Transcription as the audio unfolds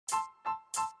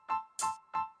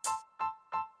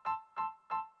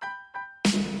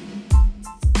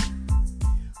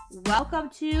Welcome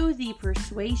to the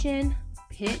Persuasion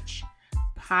Pitch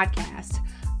Podcast.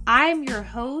 I'm your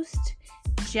host,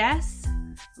 Jess,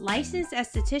 licensed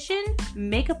esthetician,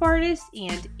 makeup artist,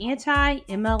 and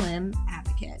anti-MLM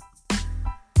advocate.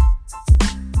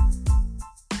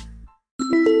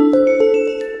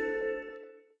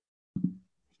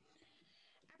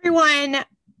 Everyone,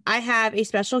 I have a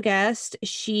special guest.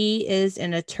 She is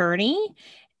an attorney,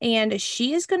 and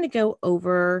she is going to go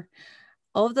over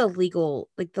all of the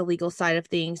legal side of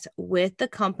things with the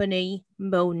company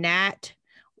Monat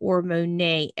or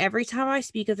Monet. Every time I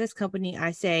speak of this company,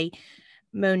 I say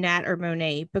Monat or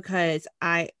Monet because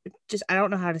I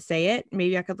don't know how to say it.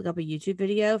 Maybe I could look up a YouTube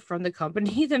video from the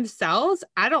company themselves.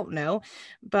 I don't know.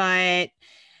 But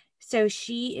so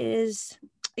she is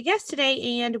a guest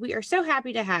today, and we are so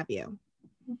happy to have you.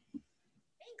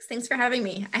 Thanks for having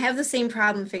me. I have the same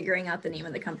problem figuring out the name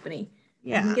of the company.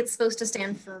 Yeah. I think it's supposed to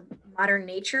stand for modern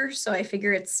nature, so I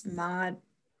figure it's Monat.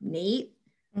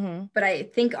 But I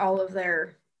think all of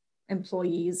their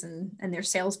employees and their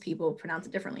salespeople pronounce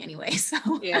it differently anyway. So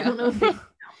yeah. I don't know.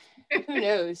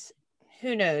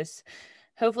 Who knows?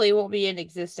 Hopefully it won't be in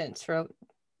existence for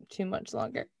too much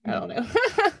longer. I don't know.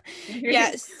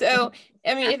 Yeah. So,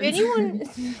 I mean, if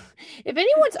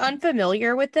anyone's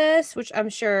unfamiliar with this, which I'm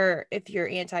sure if you're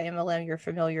anti-MLM, you're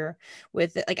familiar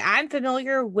with it. Like, I'm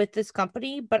familiar with this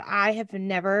company, but I have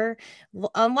never,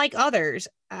 unlike others,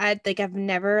 I've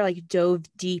never like dove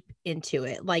deep into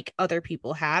it like other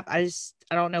people have. I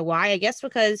don't know why. I guess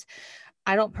because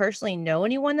I don't personally know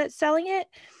anyone that's selling it.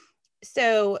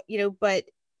 So, but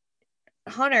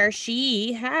Hunter,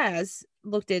 she has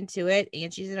looked into it,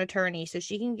 and she's an attorney, so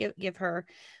she can give her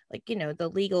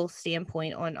the legal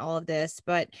standpoint on all of this.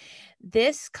 But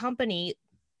this company,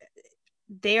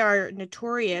 they are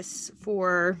notorious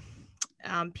for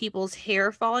people's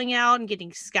hair falling out and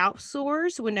getting scalp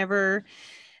sores whenever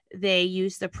they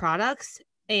use the products.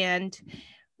 And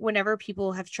whenever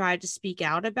people have tried to speak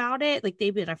out about it, like,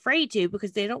 they've been afraid to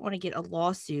because they don't want to get a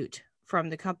lawsuit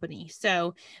from the company.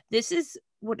 So this is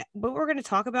what we're going to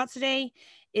talk about today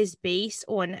is based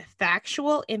on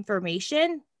factual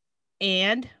information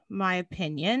and my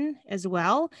opinion as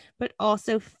well, but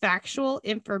also factual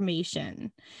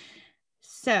information.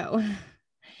 So I'm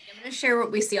going to share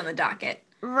what we see on the docket.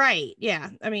 Right.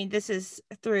 Yeah. I mean, this is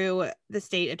through the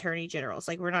state attorney generals.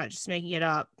 Like, we're not just making it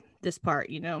up, this part,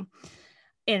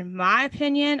 In my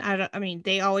opinion,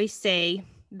 they always say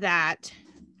that,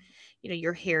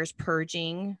 your hair is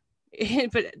purging,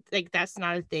 but like, that's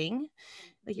not a thing.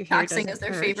 Like, your hair Toxing is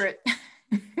their favorite.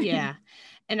 Yeah.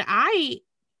 And I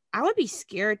would be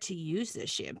scared to use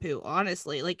this shampoo,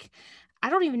 honestly. Like,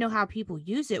 I don't even know how people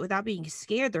use it without being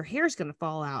scared their hair is going to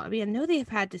fall out. I mean, I know they've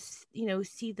had to,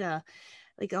 see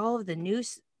all of the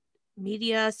news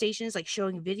media stations like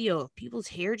showing video of people's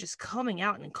hair just coming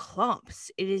out in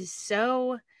clumps. It is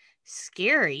so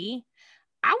scary.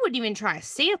 I wouldn't even try a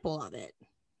sample of it.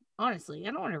 Honestly,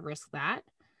 I don't want to risk that.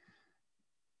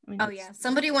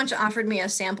 Somebody once offered me a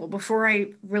sample before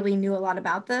I really knew a lot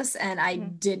about this, and I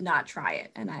did not try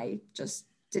it, and I just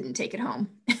didn't take it home.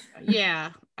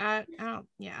 Yeah, I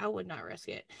would not risk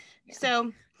it. Yeah.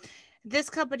 So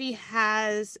this company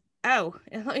has, and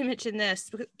let me mention this,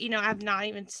 because, I've not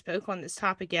even spoke on this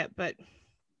topic yet, but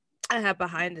I have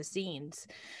behind the scenes,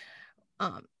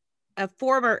 a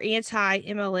former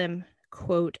anti-MLM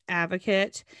quote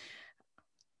advocate.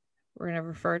 We're going to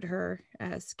refer to her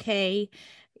as Kay.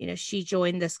 She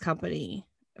joined this company,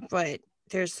 but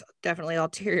there's definitely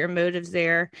ulterior motives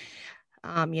there.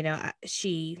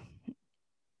 She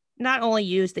not only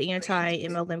used the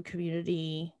anti-MLM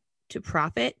community to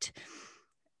profit,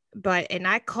 and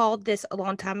I called this a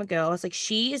long time ago. I was like,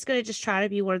 she is going to just try to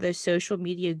be one of those social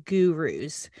media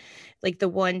gurus, like the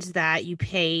ones that you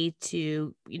pay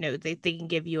to, they can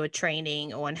give you a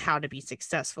training on how to be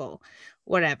successful,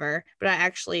 whatever. But I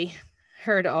actually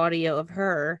heard audio of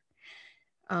her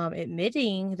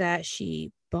admitting that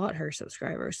she bought her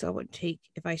subscribers, so I wouldn't take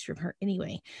advice from her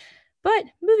anyway. But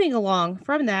moving along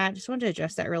from that, just wanted to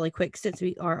address that really quick since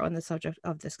we are on the subject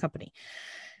of this company.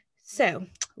 So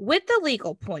with the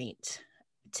legal point,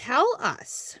 tell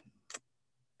us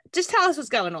what's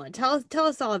going on. Tell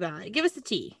us all about it. Give us the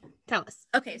tea. Tell us.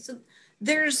 Okay, so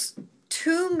there's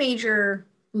two major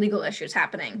legal issues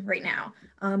happening right now.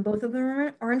 Both of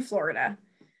them are in Florida.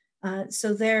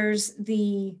 So there's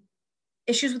the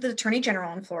issues with the Attorney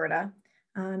General in Florida,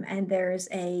 and there's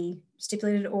a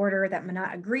stipulated order that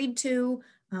Monat agreed to,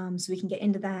 so we can get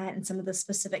into that and some of the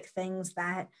specific things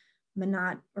that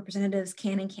Monat representatives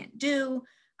can and can't do,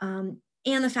 and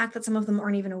the fact that some of them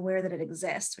aren't even aware that it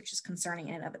exists, which is concerning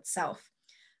in and of itself.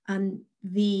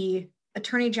 The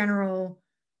Attorney General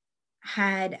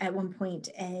had at one point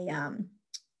a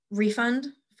refund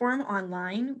form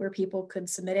online where people could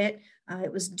submit it.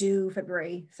 It was due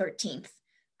February 13th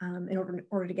in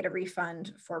order to get a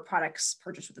refund for products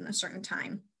purchased within a certain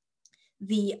time.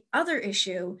 The other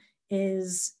issue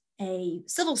is a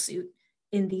civil suit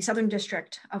in the Southern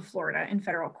District of Florida in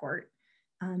federal court.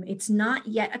 It's not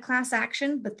yet a class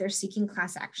action, but they're seeking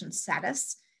class action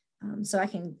status. So I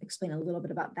can explain a little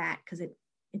bit about that because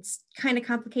it's kind of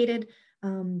complicated,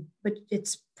 but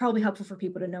it's probably helpful for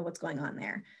people to know what's going on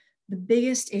there. The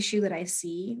biggest issue that I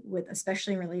see with,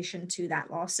 especially in relation to that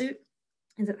lawsuit,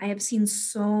 is that I have seen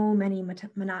so many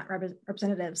Monat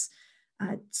representatives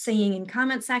saying in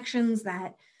comment sections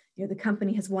that the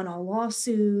company has won all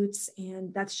lawsuits,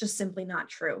 and that's just simply not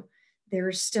true.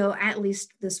 There's still at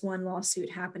least this one lawsuit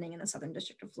happening in the Southern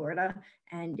District of Florida,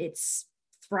 and it's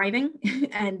thriving,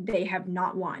 and they have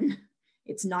not won.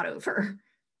 It's not over.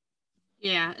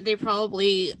 Yeah, they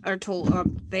probably are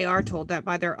told, they are told that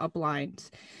by their uplines.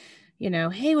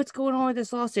 Hey, what's going on with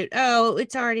this lawsuit? Oh,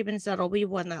 it's already been settled. We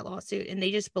won that lawsuit. And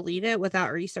they just believe it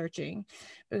without researching,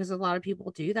 because a lot of people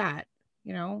do that,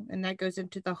 and that goes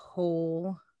into the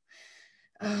whole,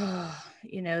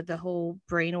 the whole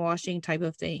brainwashing type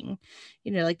of thing.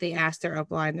 Like they ask their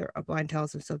upline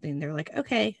tells them something. They're like,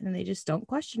 okay. And they just don't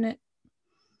question it,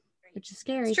 which is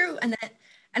scary. It's true. And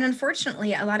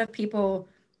unfortunately, a lot of people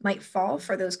might fall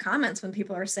for those comments when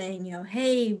people are saying,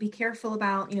 hey, be careful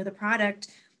about, the product.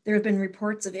 There have been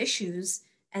reports of issues.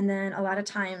 And then a lot of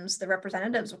times the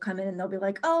representatives will come in and they'll be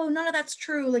like, oh, none of that's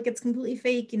true. Like, it's completely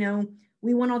fake.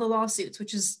 We won all the lawsuits,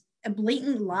 which is a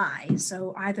blatant lie.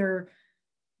 So either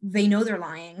they know they're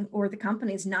lying or the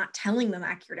company is not telling them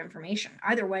accurate information.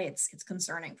 Either way, it's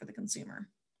concerning for the consumer.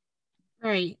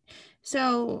 Right.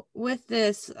 So with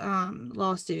this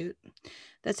lawsuit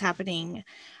that's happening,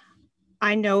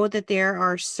 I know that there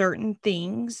are certain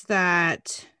things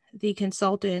that the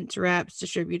consultants, reps,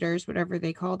 distributors, whatever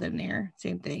they call them there,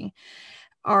 same thing,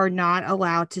 are not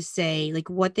allowed to say, like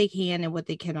what they can and what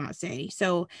they cannot say.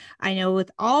 So I know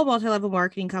with all multi-level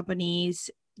marketing companies,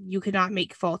 you cannot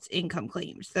make false income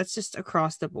claims. That's just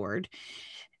across the board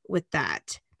with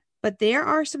that. But there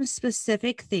are some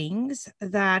specific things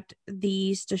that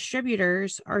these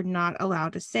distributors are not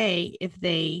allowed to say if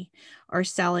they are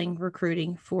selling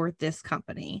recruiting for this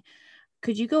company.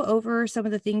 Could you go over some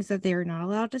of the things that they're not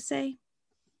allowed to say?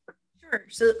 Sure.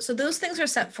 So those things are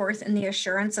set forth in the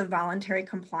Assurance of Voluntary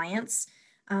Compliance.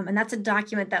 And that's a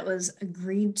document that was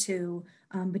agreed to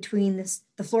between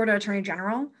the Florida Attorney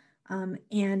General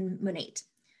and Monat.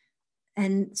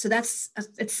 And so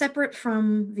it's separate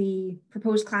from the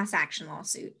proposed class action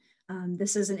lawsuit.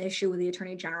 This is an issue with the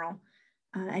Attorney General,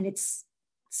 and it's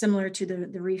similar to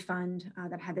the refund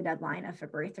that had the deadline of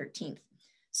February 13th.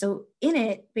 So in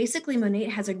it, basically Monat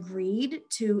has agreed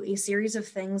to a series of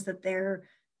things that their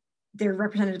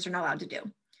representatives are not allowed to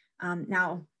do.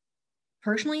 Now,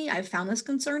 personally, I've found this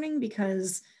concerning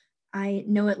because I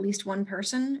know at least one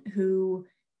person who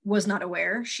was not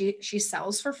aware. She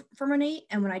sells for Monat,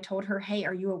 and when I told her, hey,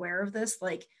 are you aware of this?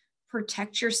 Like,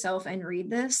 protect yourself and read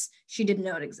this. She didn't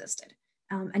know it existed.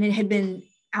 And it had been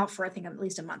out for, I think, at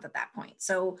least a month at that point.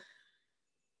 So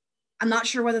I'm not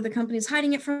sure whether the company is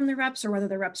hiding it from the reps or whether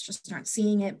the reps just aren't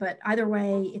seeing it, but either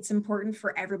way, it's important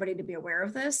for everybody to be aware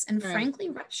of this. And Right. Frankly,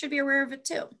 reps should be aware of it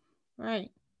too. Right.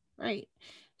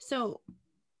 So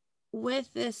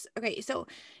with this, okay, so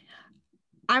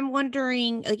I'm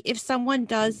wondering, like, if someone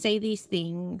does say these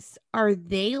things, are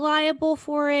they liable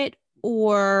for it,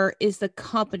 or is the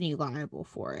company liable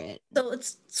for it? So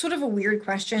it's sort of a weird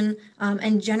question.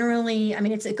 And generally, I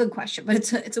mean, it's a good question, but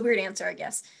it's a weird answer, I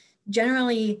guess.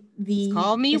 Generally,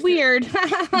 Call me weird.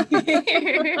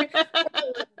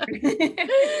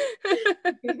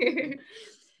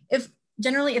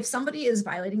 if somebody is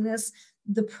violating this,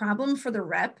 the problem for the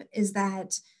rep is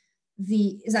that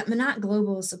Monat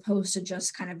Global is supposed to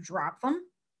just kind of drop them,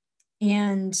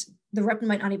 and the rep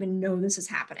might not even know this is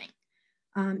happening.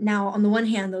 Now, on the one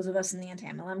hand, those of us in the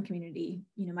anti-MLM community,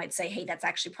 might say, hey, that's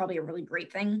actually probably a really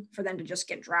great thing for them to just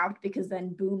get dropped, because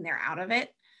then boom, they're out of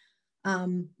it.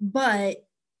 But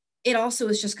it also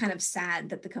is just kind of sad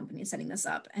that the company is setting this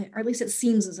up, or at least it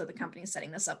seems as though the company is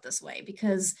setting this up this way,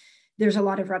 because there's a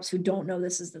lot of reps who don't know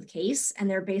this is the case, and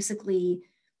they're basically,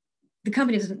 the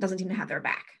company doesn't even have their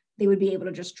back. They would be able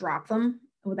to just drop them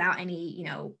without any,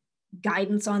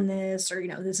 guidance on this, or,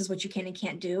 this is what you can and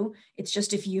can't do. It's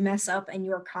just, if you mess up and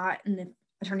you're caught and the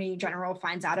Attorney General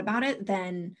finds out about it,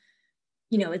 then,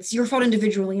 it's your fault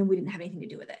individually and we didn't have anything to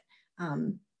do with it.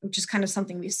 Which is kind of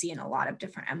something we see in a lot of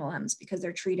different MLMs, because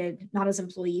they're treated not as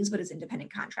employees, but as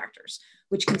independent contractors,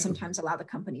 which can sometimes allow the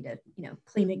company to,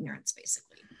 claim ignorance,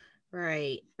 basically.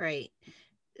 Right, right.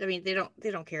 I mean, they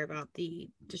don't care about the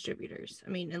distributors. I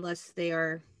mean, unless they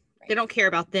are, they Right. don't care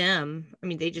about them. I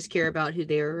mean, they just care about who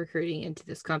they are recruiting into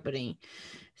this company.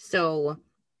 So,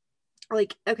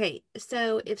 like, okay,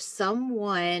 so if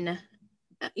someone,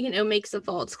 makes a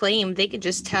false claim, they could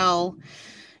just tell,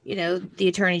 the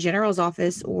attorney general's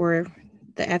office or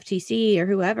the FTC or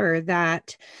whoever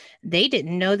that they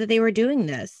didn't know that they were doing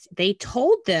this. They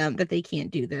told them that they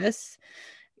can't do this.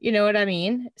 You know what I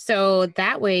mean? So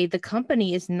that way the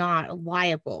company is not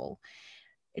liable.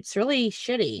 It's really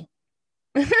shitty.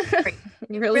 Right.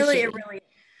 Really It shitty. really, I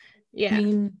Yeah.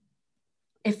 mean,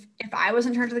 if I was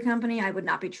in charge of the company, I would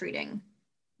not be treating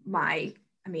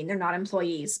I mean, they're not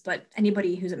employees, but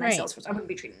anybody who's in my Right. sales force, I wouldn't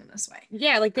be treating them this way.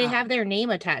 Yeah, like they have their name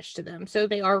attached to them, so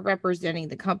they are representing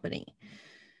the company.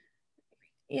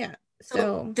 Yeah. So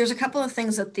So, there's a couple of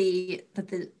things that the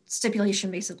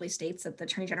stipulation basically states that the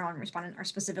attorney general and respondent are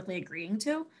specifically agreeing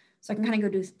to. So I can kind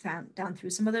of go down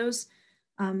through some of those.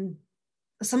 Um,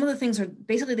 some of the things are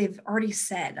basically they've already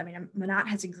said. I mean, Monat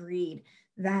has agreed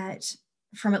that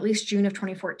from at least June of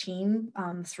 2014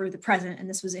 through the present, and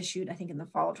this was issued, I think, in the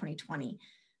fall of 2020.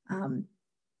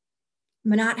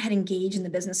 Monat had engaged in the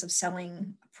business of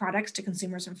selling products to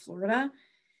consumers in Florida,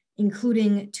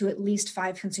 including to at least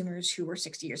 5 consumers who were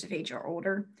 60 years of age or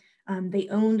older. They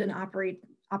owned and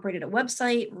operated a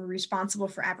website, were responsible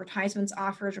for advertisements,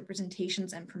 offers,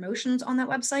 representations, and promotions on that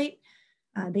website.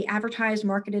 They advertised,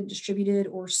 marketed, distributed,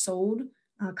 or sold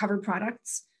covered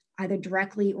products, either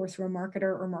directly or through a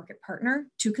marketer or market partner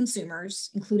to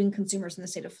consumers, including consumers in the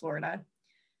state of Florida.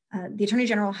 The Attorney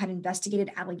General had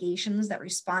investigated allegations that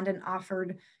respondent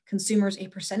offered consumers a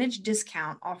percentage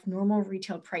discount off normal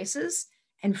retail prices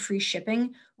and free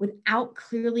shipping without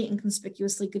clearly and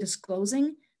conspicuously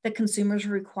disclosing that consumers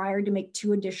were required to make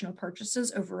 2 additional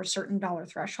purchases over a certain dollar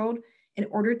threshold in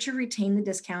order to retain the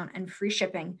discount and free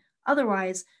shipping.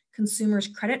 Otherwise, consumers'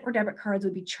 credit or debit cards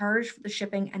would be charged for the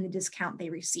shipping and the discount they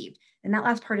received. And that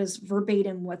last part is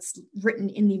verbatim what's written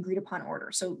in the agreed upon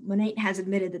order. So Monat has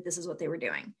admitted that this is what they were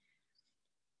doing.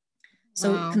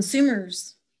 So wow.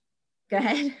 consumers, go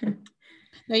ahead.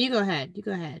 No, you go ahead. You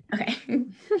go ahead. Okay.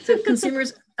 So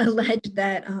consumers alleged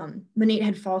that Monat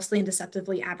had falsely and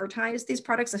deceptively advertised these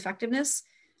products' effectiveness,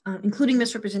 including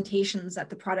misrepresentations that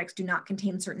the products do not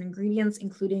contain certain ingredients,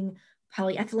 including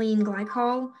polyethylene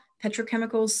glycol,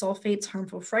 petrochemicals, sulfates,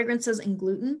 harmful fragrances, and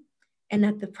gluten, and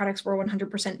that the products were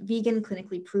 100% vegan,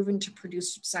 clinically proven to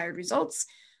produce desired results,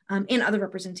 and other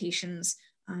representations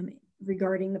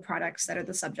regarding the products that are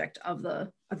the subject of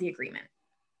the agreement.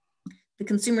 The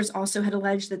consumers also had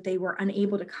alleged that they were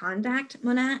unable to contact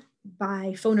Monat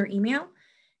by phone or email,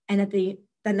 and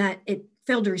that it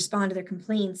failed to respond to their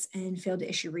complaints and failed to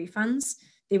issue refunds.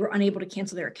 They were unable to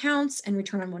cancel their accounts and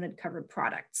return unwanted covered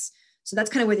products. So that's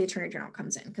kind of where the Attorney General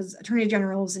comes in, because Attorney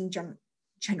Generals,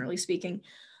 generally speaking,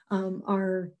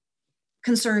 are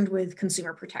concerned with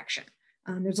consumer protection.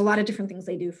 There's a lot of different things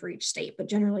they do for each state, but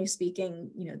generally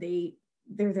speaking,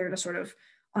 they're there to sort of,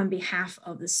 on behalf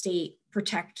of the state,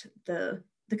 protect the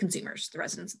consumers, the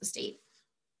residents of the state.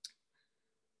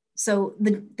 So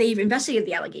they've investigated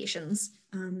the allegations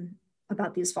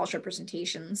about these false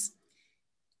representations,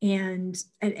 and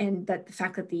that the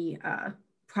fact that the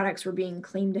products were being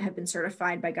claimed to have been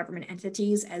certified by government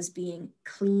entities as being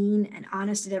clean and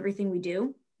honest at everything we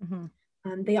do.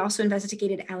 Mm-hmm. They also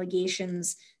investigated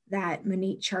allegations that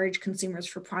Monat charged consumers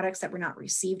for products that were not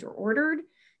received or ordered,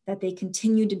 that they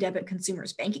continued to debit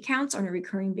consumers' bank accounts on a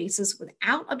recurring basis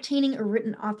without obtaining a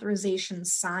written authorization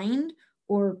signed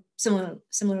or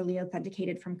similarly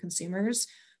authenticated from consumers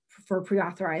for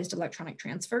pre-authorized electronic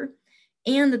transfer,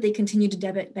 and that they continued to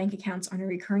debit bank accounts on a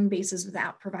recurring basis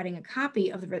without providing a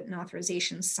copy of the written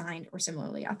authorization signed or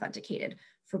similarly authenticated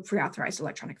for pre-authorized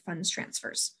electronic funds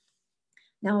transfers.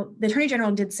 Now, the Attorney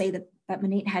General did say that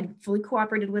Monat had fully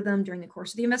cooperated with them during the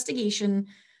course of the investigation,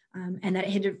 and that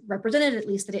it had represented at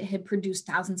least that it had produced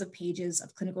thousands of pages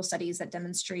of clinical studies that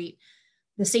demonstrate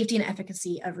the safety and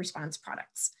efficacy of respondents'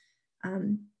 products.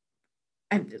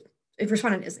 If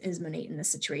respondent is Monat in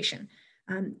this situation.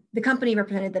 The company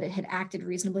represented that it had acted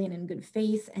reasonably and in good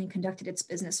faith and conducted its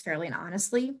business fairly and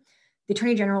honestly. The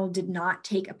Attorney General did not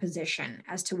take a position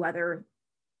as to whether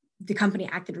the company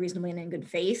acted reasonably and in good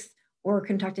faith or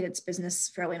conducted its business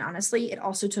fairly and honestly. It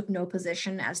also took no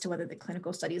position as to whether the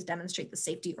clinical studies demonstrate the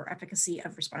safety or efficacy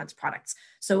of respondents' products.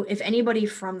 So if anybody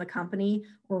from the company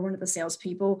or one of the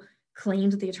salespeople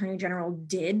claimed that the Attorney General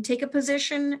did take a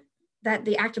position that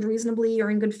they acted reasonably or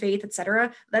in good faith, et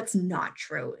cetera, that's not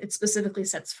true. It specifically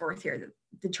sets forth here that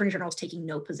the Attorney General is taking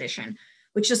no position,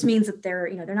 which just means that they're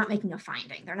not making a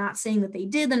finding. They're not saying that they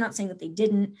did, they're not saying that they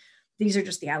didn't. these are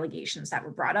just the allegations that were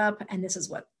brought up, and this is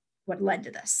what led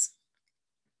to this.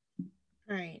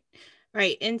 Right.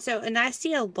 And I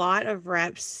see a lot of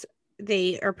reps,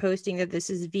 they are posting that this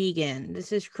is vegan,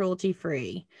 this is cruelty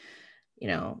free,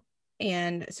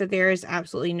 and so there is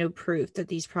absolutely no proof that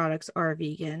these products are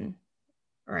vegan,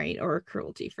 right, or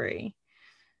cruelty free.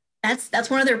 That's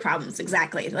one of their problems.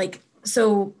 Exactly. Like,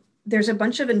 so there's a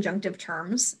bunch of injunctive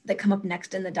terms that come up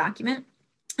next in the document.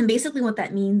 And basically what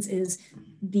that means is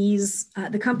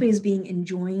the companies being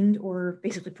enjoined or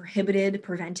basically prohibited,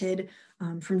 prevented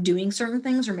from doing certain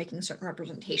things or making certain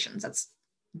representations. That's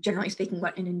generally speaking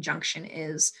what an injunction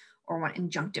is, or what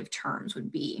injunctive terms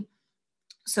would be.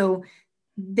 So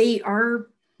they are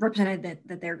represented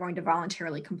that they're going to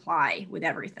voluntarily comply with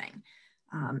everything,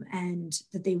 and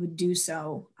that they would do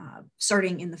so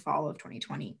starting in the fall of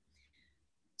 2020.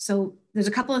 So there's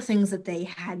a couple of things that they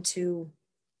had to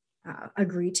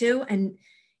agree to, and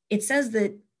it says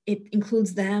that it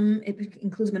includes them, it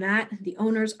includes Monat, the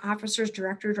owners, officers,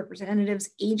 directors,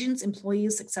 representatives, agents,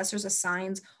 employees, successors,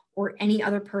 assigns, or any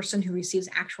other person who receives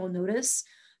actual notice,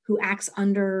 who acts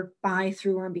under, by,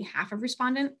 through, or on behalf of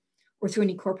respondent, or through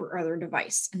any corporate or other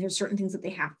device. And there's certain things that they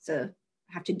have to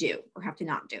do or have to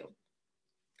not do.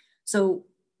 So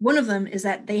one of them is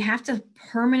that they have to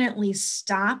permanently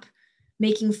stop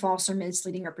making false or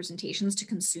misleading representations to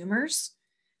consumers,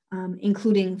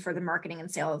 including for the marketing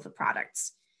and sale of the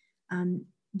products.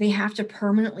 They have to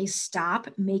permanently stop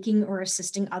making or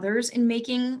assisting others in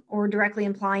making or directly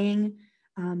implying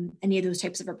any of those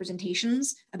types of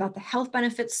representations about the health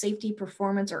benefits, safety,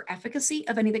 performance, or efficacy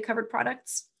of any of the covered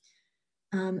products,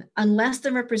 unless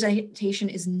the representation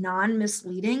is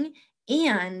non-misleading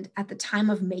and at the time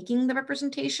of making the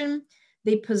representation,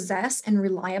 they possess and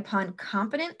rely upon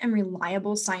competent and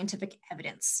reliable scientific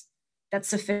evidence that's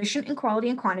sufficient in quality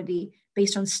and quantity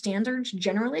based on standards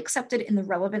generally accepted in the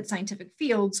relevant scientific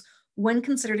fields when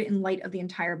considered in light of the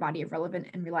entire body of relevant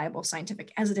and reliable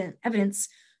scientific evidence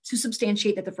to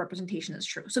substantiate that the representation is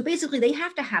true. So basically they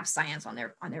have to have science on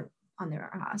their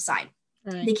side.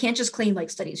 Right. They can't just claim like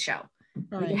studies show.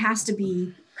 Right. Like it has to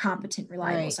be competent,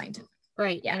 reliable scientific.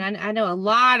 Right. Yeah. And I know a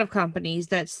lot of companies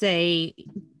that say,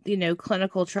 in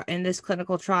this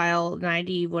clinical trial,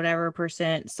 90 whatever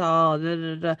percent saw,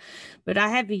 but I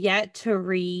have yet to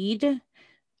read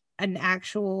an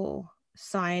actual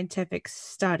scientific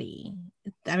study.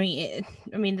 I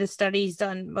mean, the study's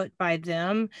done by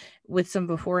them with some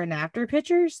before and after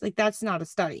pictures. Like that's not a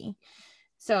study.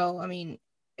 So, I mean,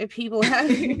 if people have,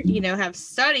 have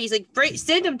studies, like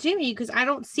send them to me because I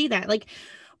don't see that. Like,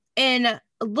 and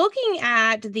looking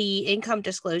at the income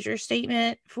disclosure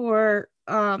statement for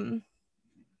Monat,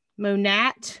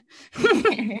 Monat.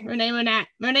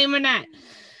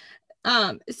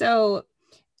 So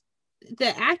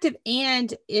the active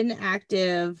and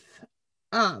inactive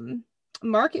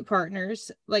market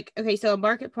partners, like, okay, so a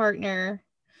market partner,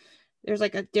 there's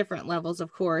like a different levels,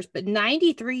 of course, but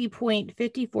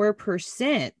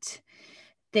 93.54%,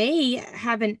 they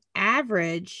have an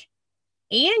average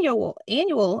annual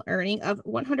earning of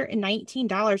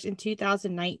 $119 in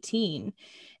 2019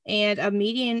 and a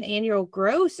median annual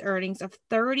gross earnings of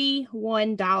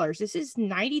 $31. This is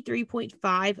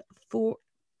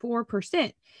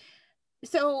 93.54%.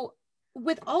 So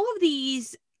with all of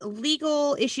these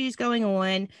legal issues going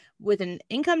on with an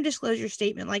income disclosure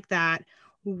statement like that,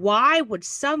 why would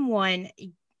someone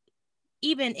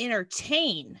even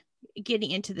entertain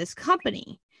getting into this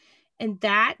company? And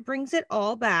that brings it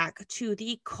all back to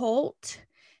the cult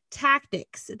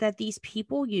tactics that these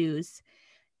people use,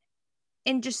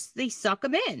 and just they suck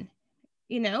them in,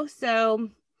 so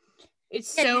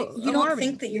it's so you don't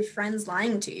think that your friend's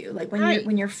lying to you. Like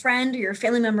when your friend or your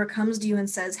family member comes to you and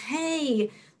says, hey,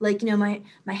 like, my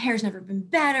hair's never been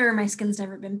better, my skin's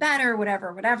never been better,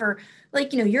 whatever,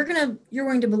 like, you're going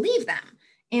to believe them.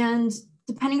 And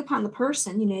depending upon the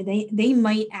person, they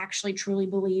might actually truly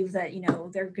believe that,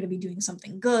 they're going to be doing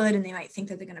something good, and they might think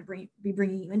that they're going to be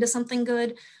bringing you into something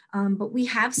good. But we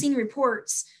have seen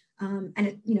reports, and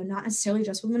it, not necessarily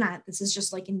just with Monat, this is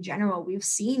just like in general, we've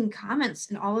seen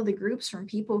comments in all of the groups from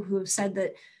people who have said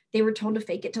that they were told to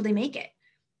fake it till they make it.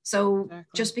 So exactly.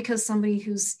 Just because somebody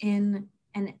who's in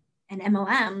an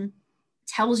MLM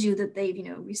tells you that they've,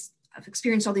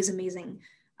 experienced all these amazing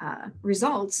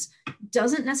results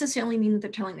doesn't necessarily mean that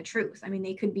they're telling the truth. I mean,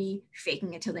 they could be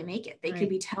faking it till they make it. They could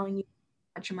be telling you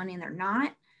a bunch of money and they're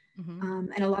not.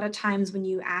 Mm-hmm. And a lot of times when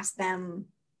you ask them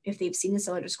if they've seen the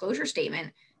seller disclosure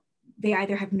statement, they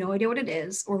either have no idea what it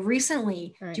is, or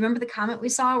recently, do you remember the comment we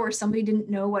saw where somebody didn't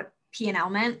know what P&L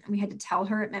meant and we had to tell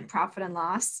her it meant profit and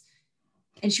loss,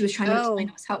 and she was trying to explain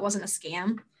to us how it wasn't a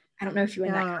scam? I don't know if you were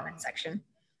in that comment section.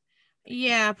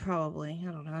 Yeah, probably.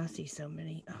 I don't know. I see so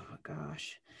many. Oh my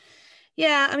gosh.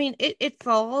 Yeah, I mean, it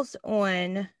falls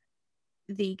on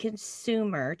the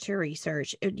consumer to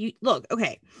research. You look,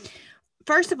 okay.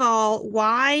 First of all,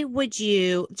 why would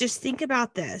you just think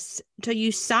about this? So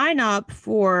you sign up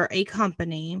for a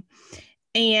company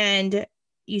and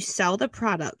you sell the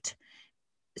product.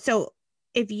 So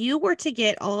if you were to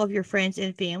get all of your friends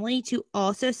and family to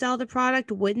also sell the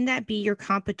product, wouldn't that be your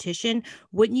competition?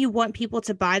 Wouldn't you want people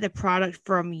to buy the product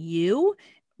from you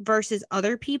versus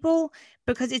other people?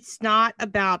 Because it's not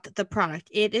about the product,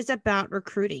 it is about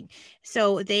recruiting.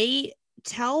 So they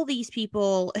tell these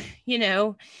people, you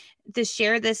know, to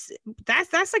share this.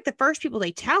 That's like the first people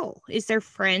they tell is their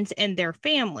friends and their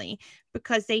family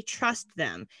because they trust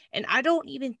them. And I don't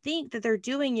even think that they're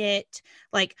doing it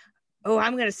like, oh,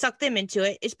 I'm going to suck them into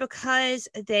it. It's because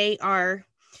uh, they are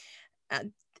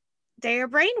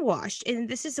brainwashed, and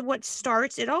this is what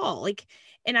starts it all. Like,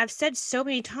 and I've said so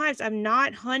many times, I'm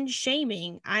not hun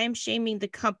shaming. I am shaming the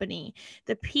company,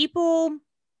 the people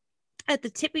at the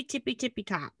tippy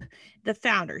top, the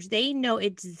founders. They know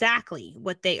exactly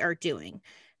what they are doing.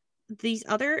 These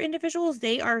other individuals,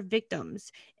 they are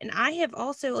victims. And I have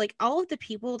also, like, all of the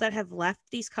people that have left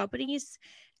these companies,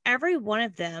 every one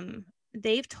of them,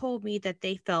 they've told me that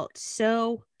they felt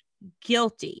so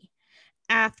guilty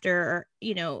after,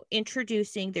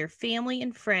 introducing their family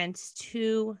and friends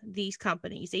to these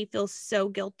companies. They feel so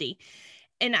guilty.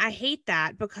 And I hate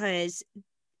that because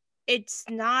it's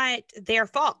not their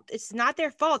fault. It's not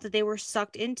their fault that they were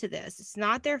sucked into this. It's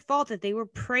not their fault that they were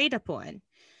preyed upon,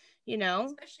 you know?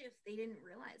 Especially if they didn't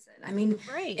realize it. I mean,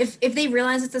 Right. if they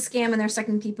realize it's a scam and they're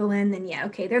sucking people in, then yeah,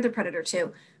 okay, they're the predator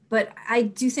too. But I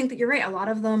do think that you're right. A lot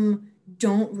of them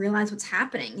don't realize what's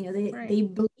happening. Right. They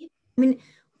believe. I mean,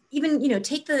 even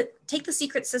take the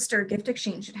secret sister gift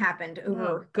exchange that happened Oh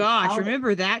over like the gosh, holiday.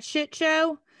 remember that shit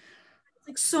show?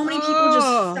 Like so many people just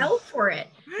Oh, fell for it.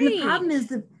 And the right. problem is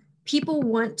that people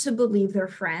want to believe their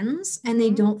friends and they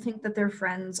Mm-hmm. don't think that their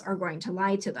friends are going to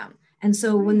lie to them. And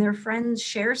so when Right. their friends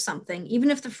share something,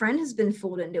 even if the friend has been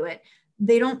fooled into it,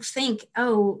 they don't think,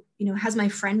 oh, has my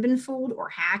friend been fooled or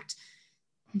hacked?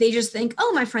 They just think,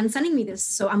 oh, my friend's sending me this,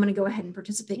 so I'm going to go ahead and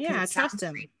participate because Yeah, it I trust sounds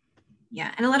him. great.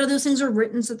 Yeah, and a lot of those things are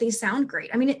written so that they sound great.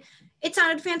 I mean, it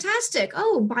sounded fantastic.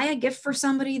 Oh, buy a gift for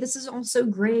somebody. This is also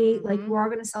great. Like Mm-hmm. we're all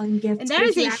going to sell you And gifts. that But if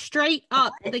is you a actually straight bought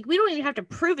up, it, like, we don't even have to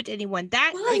prove it to anyone.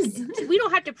 That, like, was we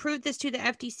don't have to prove this to the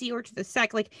FTC or to the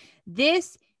SEC. Like,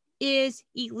 this is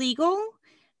illegal.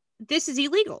 This is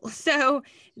illegal. So,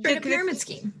 straight up pyramid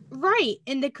scheme. right.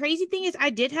 And the crazy thing is,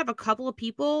 I did have a couple of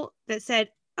people that said,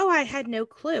 oh, I had no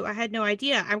clue. I had no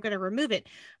idea. I'm going to remove it.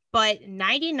 But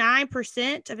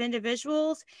 99% of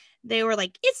individuals, they were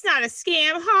like, it's not a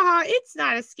scam. Ha ha. It's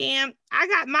not a scam. I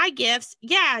got my gifts.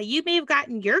 Yeah, you may have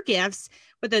gotten your gifts,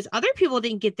 but those other people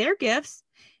didn't get their gifts.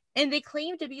 And they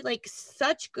claim to be like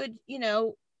such good,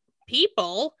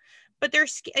 people, but they're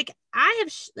like,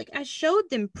 I showed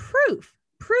them proof,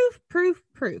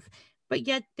 but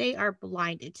yet they are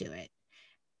blinded to it.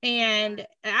 And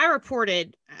I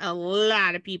reported a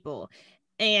lot of people,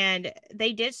 and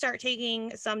they did start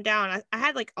taking some down. I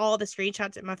had like all the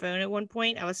screenshots at my phone at one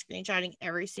point. I was screenshotting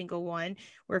every single one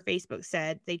where Facebook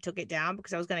said they took it down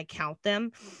because I was going to count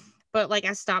them. But like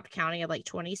I stopped counting at like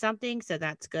 20 something. So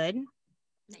that's good.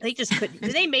 They just couldn't.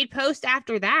 They made posts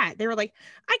after that. They were like,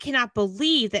 I cannot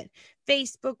believe that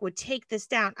Facebook would take this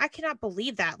down. I cannot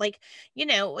believe that. Like,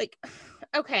 like,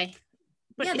 okay.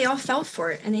 But Yeah, they it's, all fell for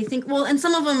it, and they think, well, and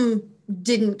some of them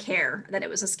didn't care that it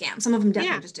was a scam. Some of them yeah,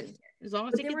 definitely just didn't care. as long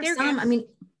as But they there get were their some. I gifts. mean,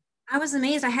 I was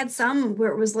amazed. I had some where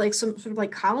it was like some sort of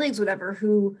like colleagues, whatever,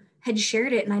 who had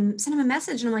shared it, and I sent them a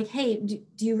message, and I'm like, hey,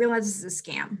 do you realize this is a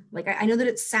scam? Like, I know that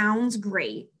it sounds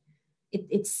great.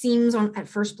 It seems on at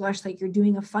first blush like you're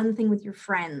doing a fun thing with your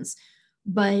friends,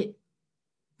 but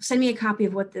send me a copy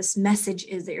of what this message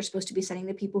is that you're supposed to be sending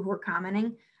to people who are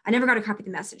commenting. I never got a copy of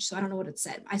the message, so I don't know what it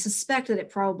said. I suspect that it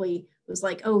probably was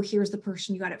like, oh, here's the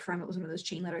person you got it from. It was one of those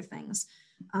chain letter things.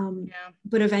 Yeah.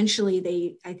 But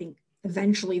eventually I think,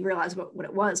 realized what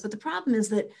it was. But the problem is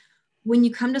that when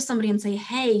you come to somebody and say,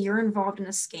 hey, you're involved in a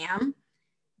scam,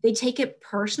 they take it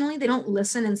personally. They don't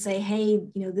listen and say, hey,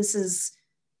 this is,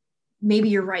 maybe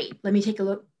you're right. Let me take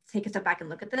a step back and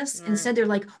look at this. Right. Instead, they're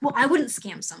like, well, I wouldn't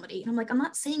scam somebody. And I'm like, I'm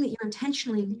not saying that you're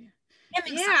intentionally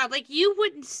scamming Yeah, somebody. like you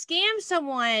wouldn't scam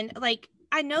someone. Like,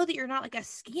 I know that you're not like a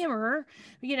scammer,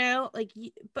 like,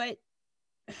 but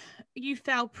you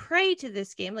fell prey to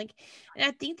this game. Like, and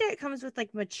I think that comes with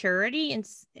like maturity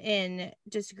and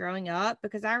just growing up,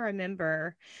 because I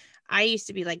remember I used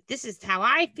to be like, this is how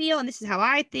I feel and this is how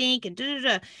I think and da, da,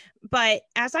 da. But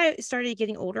as I started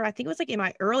getting older, I think it was like in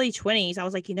my early 20s, I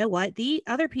was like, you know what? The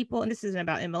other people, and this isn't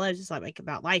about MLMs, it's like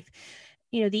about life.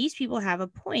 You know, these people have a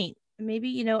point. Maybe,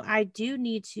 you know, I do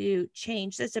need to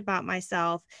change this about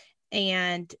myself.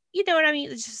 And you know what I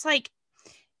mean? It's just like,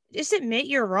 just admit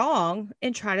you're wrong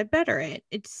and try to better it.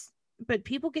 But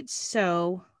people get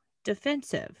so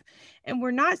defensive. And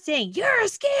we're not saying you're a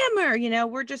scammer, you know,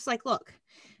 we're just like, look,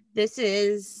 this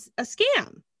is a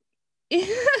scam.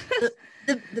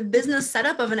 the business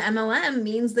setup of an MLM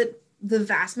means that the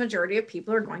vast majority of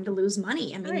people are going to lose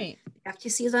money. I mean, right. the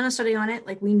FTC has done a study on it.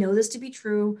 Like, we know this to be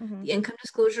true. Mm-hmm. The income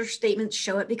disclosure statements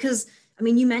show it because, I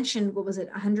mean, you mentioned, what was it,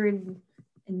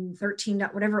 113,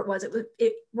 whatever it was.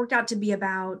 It worked out to be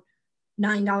about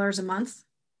 $9 a month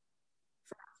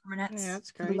for Monat,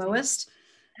 that's crazy. The lowest.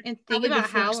 And think about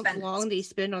how long they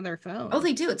spend on their phone. Oh,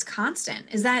 they do. It's constant.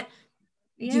 Is that,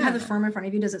 do you have the form in front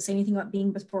of you? Does it say anything about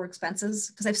being before expenses?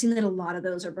 Because I've seen that a lot of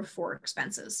those are before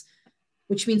expenses,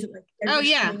 which means that, like,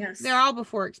 they're all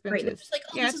before expenses. Right. It's like,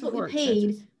 oh, this is what we paid,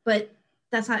 expenses. But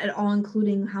that's not at all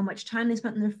including how much time they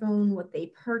spent on their phone, what they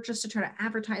purchased to try to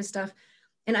advertise stuff.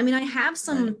 And I mean, I have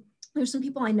there's some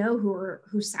people I know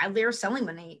who sadly are selling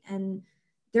Monat, and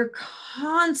they're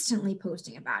constantly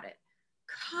posting about it,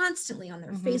 constantly on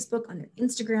their Facebook, on their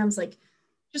Instagrams, like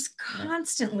just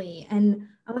constantly. And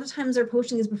a lot of times they're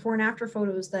posting these before and after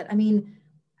photos that, I mean,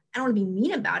 I don't want to be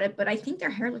mean about it, but I think their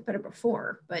hair looked better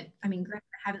before. But I mean, granted,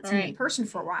 I haven't seen it in person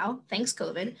for a while, thanks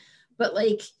COVID. But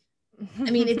like,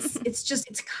 I mean, it's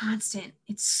constant.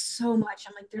 It's so much.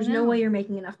 I'm like, there's no way you're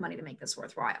making enough money to make this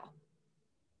worthwhile.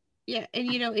 Yeah.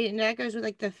 And you know, and that goes with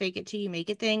like the fake it till you make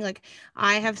it thing. Like,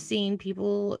 I have seen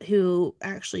people who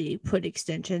actually put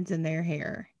extensions in their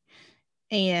hair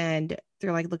and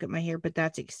they're like, look at my hair, but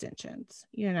that's extensions,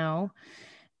 you know.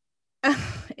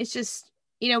 It's just,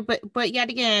 you know, but yet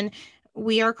again,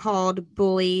 we are called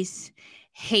bullies,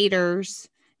 haters,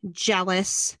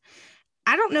 jealous.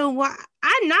 I don't know why.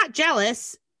 I'm not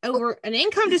jealous over an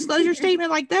income disclosure statement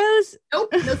like those. Nope,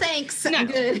 no thanks. No. I'm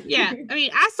good. Yeah. I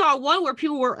mean, I saw one where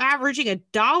people were averaging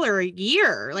 $1 a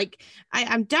year. Like,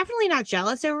 I'm definitely not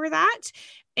jealous over that.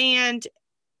 And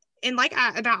like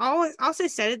I also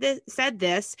said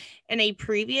this in a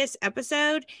previous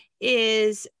episode,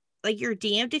 is like, you're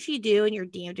damned if you do and you're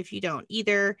damned if you don't.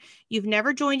 Either you've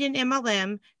never joined an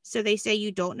MLM, so they say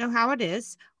you don't know how it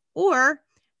is, or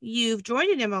you've joined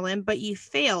an MLM, but you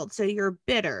failed, so you're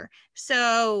bitter.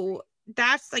 So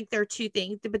that's like their two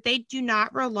things, but they do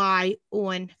not rely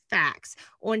on facts,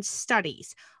 on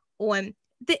studies, on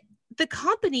the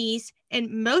companies.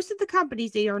 And most of the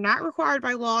companies, they are not required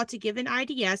by law to give an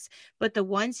IDS, but the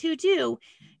ones who do,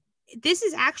 this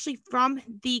is actually from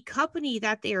the company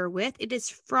that they are with. It is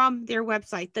from their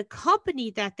website. The company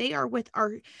that they are with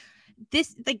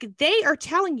they are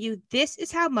telling you this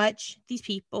is how much these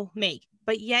people make,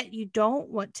 but yet you don't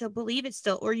want to believe it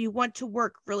still, or you want to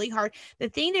work really hard. The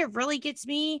thing that really gets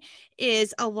me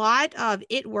is a lot of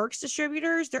It Works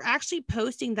distributors, they're actually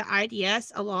posting the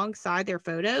IDS alongside their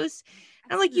photos.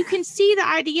 And I'm like, you can see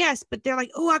the IDS, but they're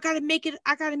like, oh, I gotta make it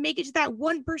to that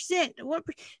 1%.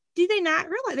 Do they not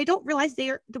realize? They don't realize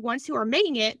they're the ones who are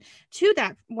making it to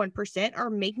that 1% are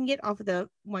making it off of the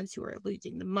ones who are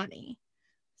losing the money.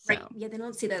 So. Right. Yeah, they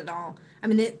don't see that at all. I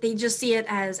mean, they just see it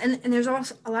as, and there's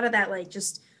also a lot of that, like,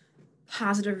 just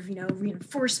positive, you know,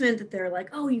 reinforcement that they're like,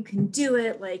 oh, you can do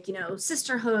it. Like, you know,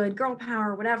 sisterhood, girl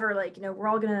power, whatever. Like, you know, we're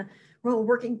all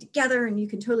working together and you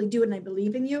can totally do it. And I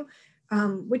believe in you.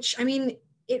 Which, I mean,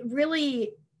 it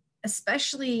really,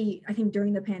 especially, I think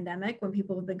during the pandemic, when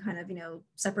people have been kind of, you know,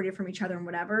 separated from each other and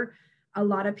whatever, a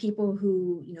lot of people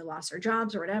who, you know, lost their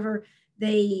jobs or whatever,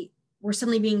 they were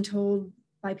suddenly being told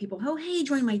by people, oh, hey,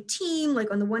 join my team.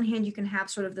 Like, on the one hand, you can have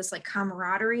sort of this like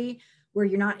camaraderie where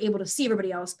you're not able to see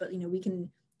everybody else, but, you know, we can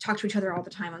talk to each other all the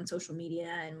time on social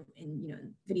media and you know,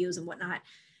 videos and whatnot.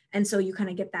 And so you kind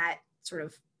of get that sort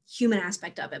of human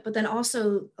aspect of it. But then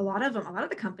also a lot of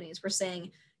the companies were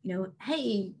saying, you know,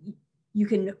 hey, you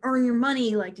can earn your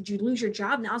money. Like, did you lose your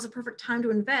job? Now's the perfect time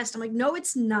to invest. I'm like, no,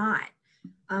 it's not.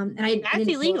 And that's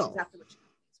illegal. Exactly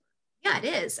yeah, it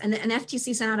is. And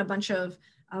FTC sent out a bunch of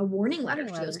warning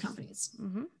letters to those companies.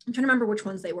 Mm-hmm. I'm trying to remember which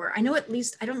ones they were. I know at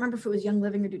least, I don't remember if it was Young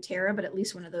Living or doTERRA, but at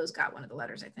least one of those got one of the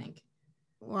letters, I think.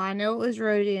 Well, I know it was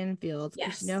Rodan Fields.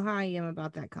 Yes. You know how I am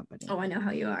about that company. Oh, I know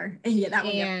how you are. And yeah, that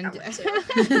one. And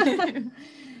that one too.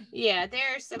 Yeah,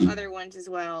 there are some other ones as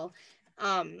well.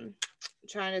 Trying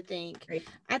to think. Great.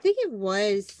 I think it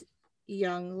was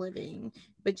Young Living,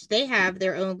 but they have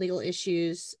their own legal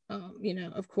issues. You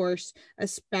know, of course,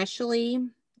 especially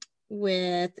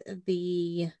with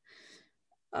the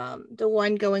The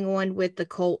one going on with the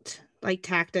cult like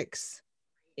tactics.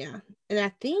 Yeah. And I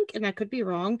think, and I could be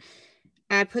wrong,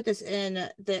 I put this in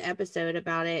the episode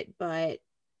about it, but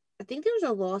I think there was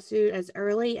a lawsuit as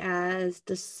early as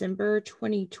December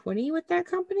 2020 with that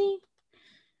company.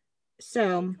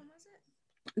 So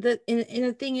and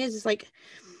the thing is like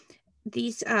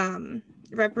these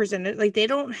representatives, like they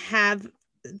don't have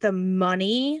the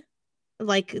money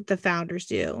like the founders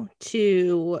do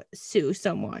to sue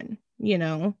someone, you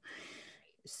know.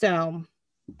 So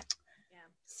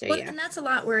Well, yeah. and that's a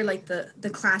lot where like the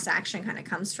class action kind of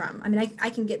comes from. I mean, I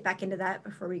can get back into that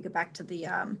before we go back to the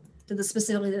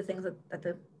specifically the things that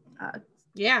the I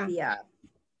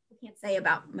can't say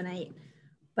about Monat.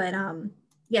 But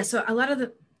yeah, so a lot of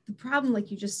the problem,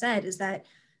 like you just said, is that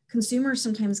consumers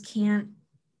sometimes can't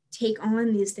take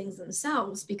on these things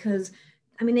themselves because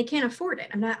I mean they can't afford it.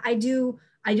 I do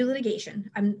litigation.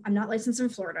 I'm not licensed in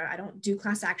Florida. I don't do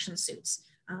class action suits.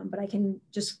 But I can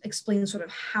just explain sort of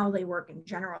how they work in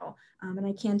general. And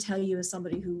I can tell you as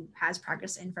somebody who has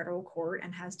practiced in federal court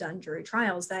and has done jury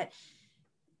trials that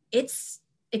it's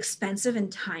expensive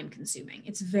and time consuming.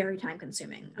 It's very time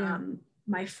consuming. Yeah.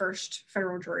 My first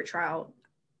federal jury trial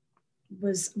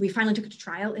we finally took it to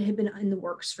trial. It had been in the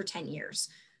works for 10 years.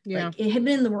 Yeah. Like it had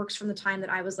been in the works from the time that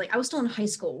I was still in high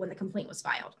school when the complaint was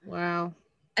filed. Wow.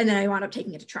 And then I wound up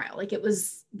taking it to trial. Like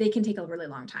they can take a really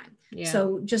long time. Yeah.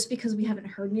 So just because we haven't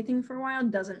heard anything for a while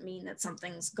doesn't mean that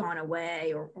something's gone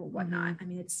away or whatnot. Mm-hmm. I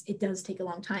mean, it does take a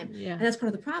long time. Yeah. And that's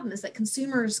part of the problem is that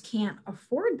consumers can't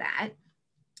afford that.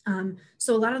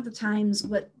 So a lot of the times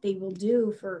what they will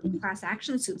do for class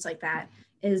action suits like that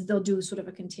is they'll do sort of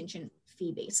a contingent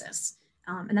fee basis.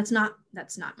 And that's not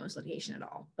most litigation at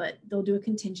all, but they'll do a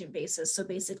contingent basis. So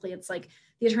basically it's like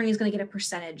the attorney is going to get a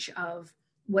percentage of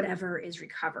whatever is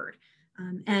recovered.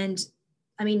 And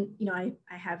I mean, you know, I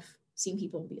have seen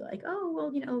people be like, oh,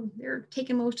 well, you know, they're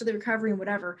taking most of the recovery and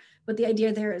whatever. But the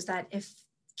idea there is that if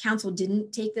counsel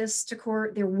didn't take this to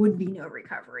court, there would be no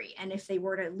recovery. And if they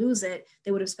were to lose it,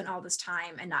 they would have spent all this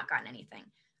time and not gotten anything.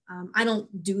 I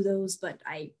don't do those, but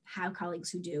I have colleagues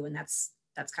who do, and that's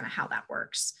kind of how that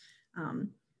works.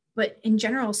 But in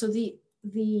general, so the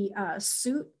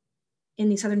suit in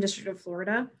the Southern District of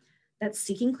Florida that's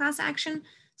seeking class action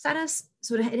status,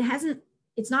 so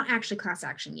it's not actually class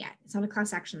action yet. It's not a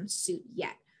class action suit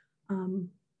yet.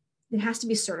 It has to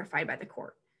be certified by the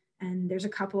court. And there's a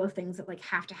couple of things that like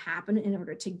have to happen in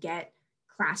order to get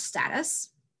class status.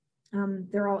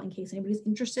 They're all, in case anybody's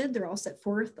interested, they're all set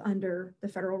forth under the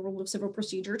Federal Rule of Civil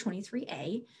Procedure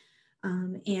 23A,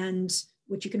 and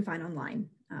which you can find online.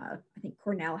 I think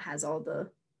Cornell has all the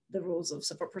rules of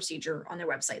civil procedure on their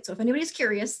website. So if anybody's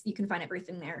curious, you can find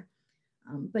everything there.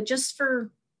 But just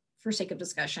for sake of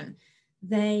discussion,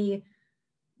 the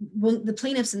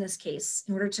plaintiffs in this case,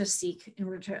 in order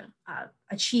to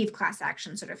achieve class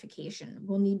action certification,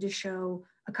 will need to show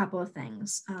a couple of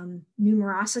things: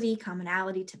 numerosity,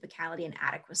 commonality, typicality, and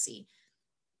adequacy.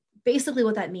 Basically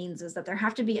what that means is that there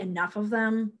have to be enough of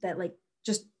them that like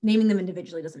just naming them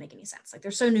individually doesn't make any sense. Like they're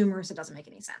so numerous, it doesn't make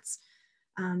any sense.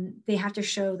 They have to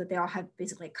show that they all have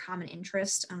basically a common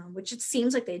interest, which it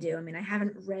seems like they do. I mean, I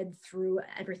haven't read through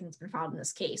everything that's been filed in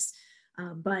this case,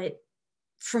 but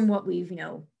from what we've,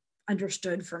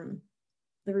 understood from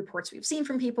the reports we've seen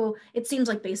from people, it seems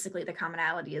like basically the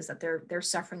commonality is that they're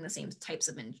suffering the same types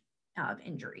of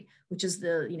injury, which is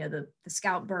the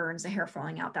scalp burns, the hair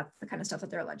falling out. That's the kind of stuff that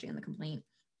they're alleging in the complaint.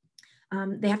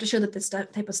 They have to show that this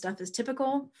type of stuff is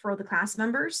typical for the class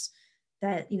members,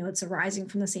 that it's arising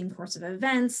from the same course of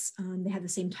events. They have the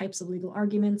same types of legal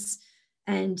arguments,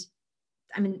 and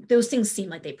I mean those things seem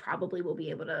like they probably will be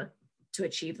able to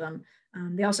achieve them.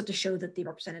 They also have to show that the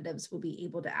representatives will be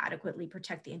able to adequately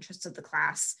protect the interests of the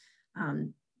class.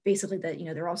 Basically that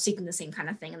they're all seeking the same kind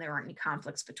of thing and there aren't any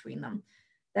conflicts between them.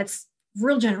 That's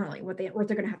real generally what they're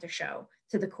going to have to show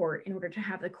to the court in order to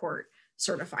have the court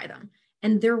certify them.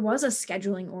 And there was a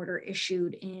scheduling order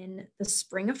issued in the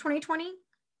spring of 2020,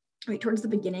 right towards the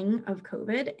beginning of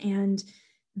COVID, and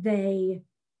the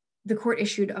court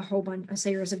issued a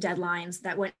series of deadlines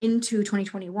that went into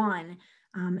 2021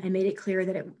 and made it clear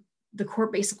that the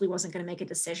court basically wasn't going to make a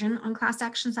decision on class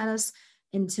action status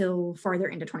until farther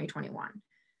into 2021.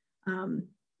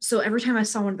 So every time I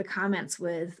saw one of the comments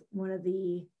with one of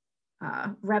the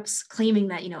reps claiming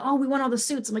that, oh, we won all the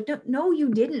suits, I'm like, no, you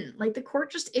didn't. Like the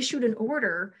court just issued an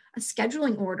order, a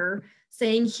scheduling order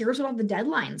saying, here's what all the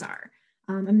deadlines are.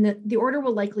 And the order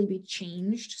will likely be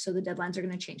changed. So the deadlines are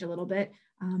going to change a little bit.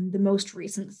 The most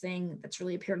recent thing that's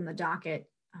really appeared on the docket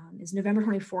is November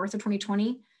 24th of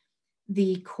 2020.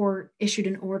 The court issued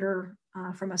an order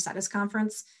from a status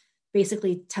conference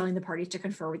basically telling the parties to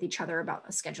confer with each other about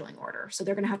a scheduling order. So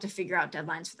they're going to have to figure out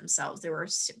deadlines for themselves. There were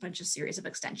a bunch of series of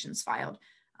extensions filed.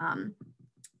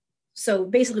 So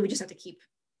basically we just have to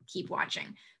keep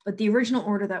watching. But the original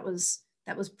order that was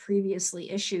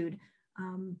previously issued,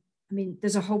 I mean,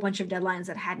 there's a whole bunch of deadlines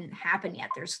that hadn't happened yet.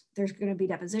 There's going to be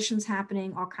depositions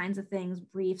happening, all kinds of things,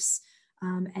 briefs,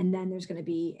 and then there's going to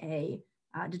be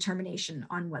a determination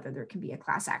on whether there can be a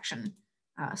class action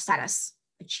status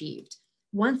achieved.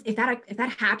 Once, if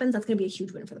that happens, that's going to be a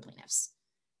huge win for the plaintiffs.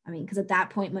 I mean, because at that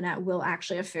point, Monat will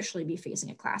actually officially be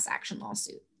facing a class action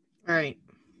lawsuit. All right,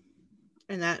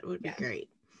 and that would be great.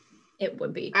 It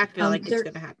would be. I feel like it's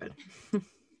going to happen.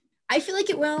 I feel like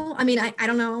it will. I mean, I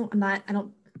don't know. I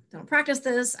don't practice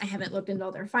this. I haven't looked into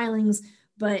all their filings,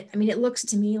 but I mean, it looks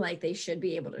to me like they should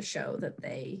be able to show that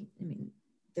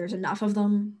there's enough of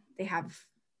them. They have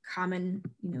common,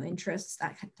 interests,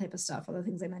 that type of stuff, other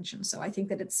things I mentioned. So I think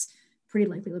that it's pretty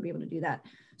likely they'll be able to do that.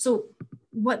 So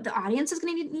what the audience is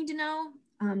going to need to know,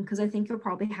 because I think you'll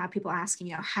probably have people asking,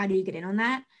 how do you get in on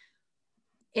that?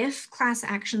 If class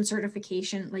action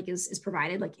certification is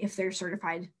provided, if they're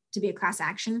certified to be a class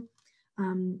action,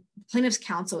 plaintiff's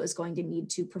counsel is going to need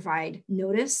to provide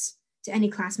notice to any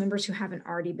class members who haven't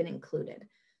already been included.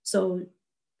 So,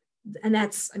 and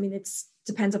that's, it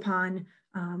depends upon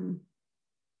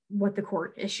what the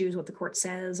court issues, what the court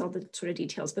says, all the sort of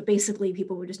details, but basically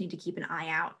people would just need to keep an eye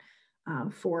out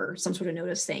for some sort of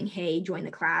notice saying, hey, join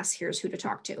the class, here's who to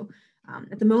talk to.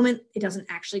 At the moment, it doesn't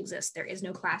actually exist. There is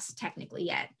no class technically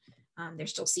yet. They're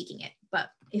still seeking it, but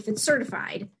if it's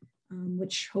certified,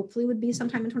 which hopefully would be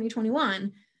sometime in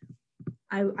 2021,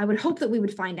 I would hope that we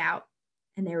would find out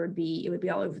and it would be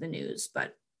all over the news,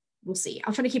 but we'll see.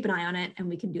 I'll try to keep an eye on it and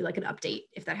we can do an update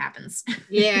if that happens.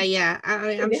 Yeah.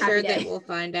 I'm sure that we'll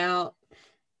find out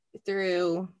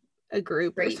through a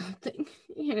group or something,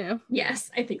 Yes,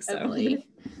 I think so.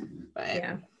 But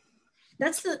yeah,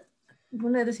 that's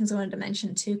one of the other things I wanted to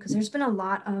mention too, because there's been a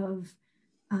lot of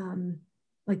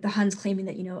the Huns claiming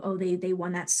that, they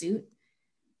won that suit.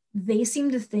 They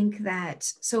seem to think that,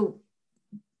 so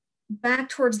back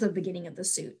towards the beginning of the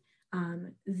suit,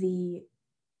 the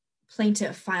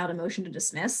plaintiff filed a motion to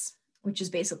dismiss, which is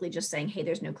basically just saying, hey,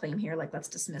 there's no claim here, let's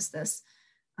dismiss this.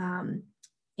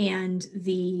 And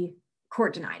the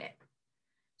court denied it.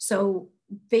 So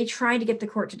they tried to get the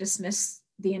court to dismiss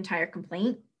the entire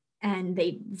complaint and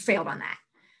they failed on that.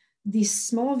 The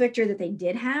small victory that they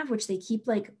did have, which they keep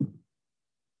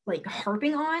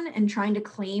harping on and trying to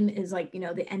claim is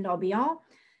the end all be all,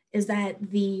 is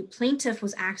that the plaintiff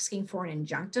was asking for an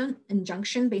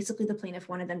injunction. Basically, the plaintiff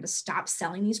wanted them to stop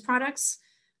selling these products,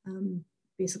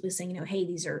 basically saying, hey,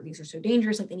 these are so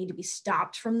dangerous, they need to be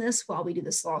stopped from this while we do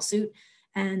this lawsuit.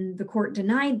 And the court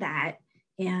denied that.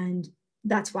 And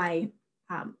that's why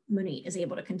Monat is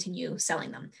able to continue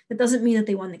selling them. That doesn't mean that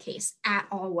they won the case at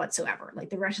all whatsoever.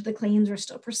 The rest of the claims are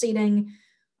still proceeding.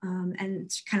 And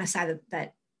it's kind of sad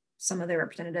that some of their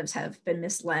representatives have been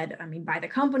misled, by the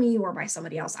company or by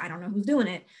somebody else. I don't know who's doing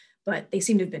it, but they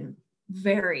seem to have been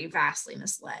very vastly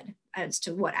misled as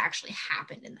to what actually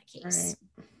happened in the case.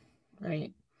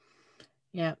 Right.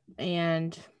 Yeah.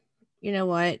 And you know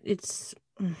what? It's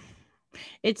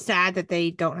sad that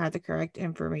they don't have the correct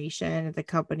information. The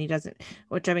company doesn't,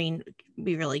 which we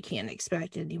really can't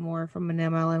expect anymore from an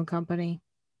MLM company,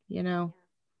 They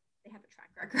have a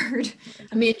track record.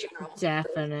 In general.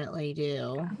 Definitely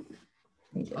do. Yeah,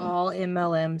 they do. All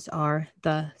MLMs are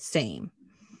the same.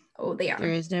 Oh, they are.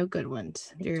 There is no good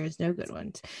ones.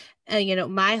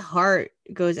 And my heart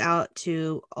goes out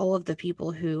to all of the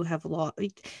people who have lost.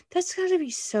 That's got to be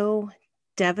so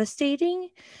devastating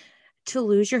to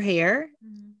lose your hair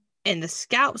and the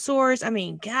scalp sores.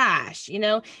 Gosh,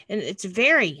 and it's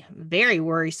very, very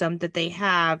worrisome that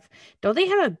don't they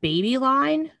have a baby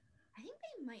line? I think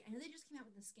they might. I know they just came out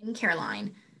with a skincare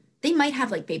line. They might have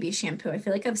baby shampoo. I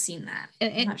feel like I've seen that.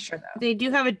 I'm not sure though. They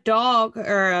do have a dog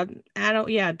or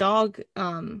a dog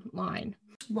line.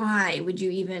 Why would you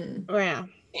even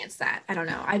chance that? I don't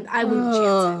know. I wouldn't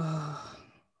chance it.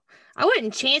 I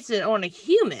wouldn't chance it on a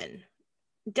human.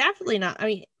 Definitely not.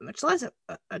 Much less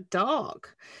a dog.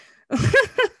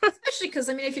 Especially because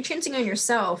if you're chancing on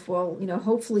yourself, well,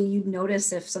 hopefully you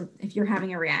notice if you're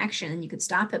having a reaction and you could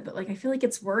stop it. But I feel like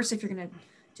it's worse if you're gonna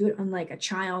do it on a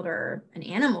child or an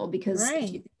animal, because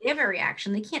if they have a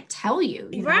reaction, they can't tell you,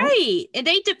 right? And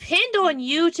they depend on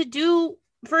you to do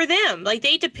for them.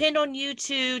 They depend on you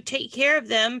to take care of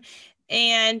them,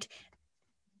 and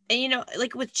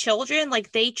with children,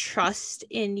 they trust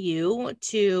in you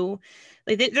to,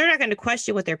 they're not going to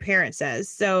question what their parent says.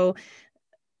 So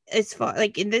as far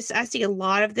like in this, I see a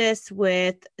lot of this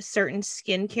with certain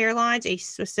skincare lines, a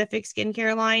specific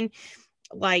skincare line,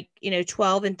 like,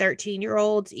 12 and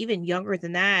 13-year-olds, even younger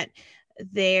than that,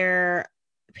 their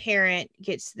parent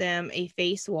gets them a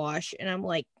face wash. And I'm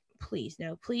like, please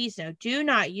no, do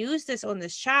not use this on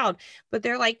this child. But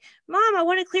they're like, Mom, I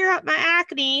want to clear up my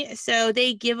acne. So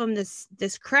they give them this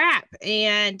crap,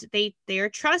 and they're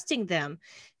trusting them.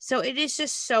 So it is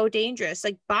just so dangerous.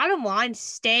 Like, bottom line,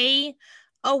 stay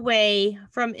away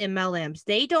from MLMs.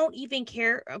 They don't even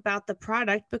care about the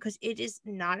product, because it is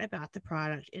not about the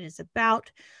product. It is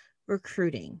about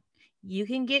recruiting. You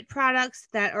can get products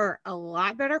that are a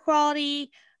lot better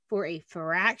quality for a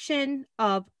fraction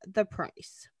of the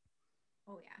price.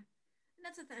 Oh yeah. And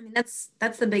that's the thing. I mean,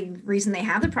 that's the big reason they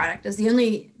have the product. Is the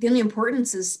only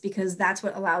importance is because that's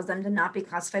what allows them to not be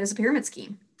classified as a pyramid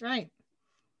scheme. Right.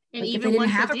 And like even if they didn't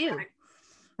have a product,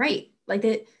 right? Like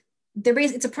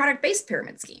it's a product-based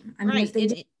pyramid scheme. I mean, if they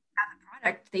didn't have the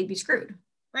product, they'd be screwed.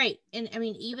 Right. And I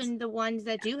mean, even the ones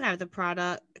that do have the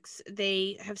products,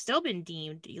 they have still been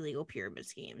deemed illegal pyramid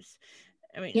schemes.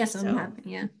 I mean, yeah, some have,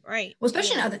 yeah, right. Well,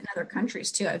 especially in other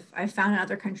countries too. I've found in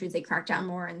other countries they crack down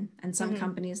more, and some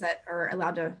companies that are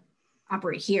allowed to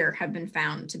operate here have been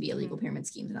found to be illegal pyramid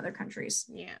schemes in other countries.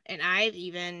 Yeah, and I've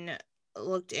even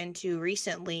looked into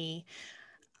recently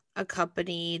a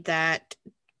company that,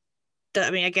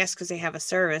 I mean, I guess because they have a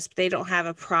service, but they don't have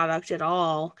a product at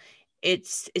all.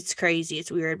 It's crazy.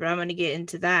 It's weird, but I'm going to get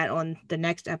into that on the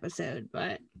next episode.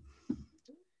 But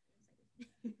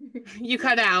you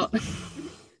cut out.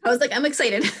 I was like, I'm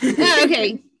excited. Oh,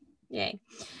 okay. Yay.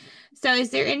 So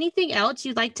is there anything else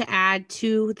you'd like to add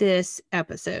to this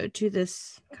episode, to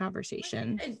this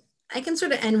conversation? I can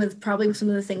sort of end with probably some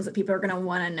of the things that people are going to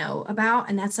want to know about.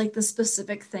 And that's like the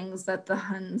specific things that the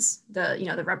Huns,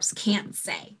 the reps can't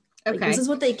say. Okay. Like, this is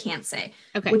what they can't say.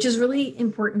 Okay. Which is really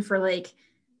important for like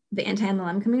the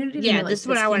anti-MLM community. Yeah, know, like, this is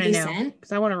what I want to know,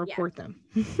 because I want to report them.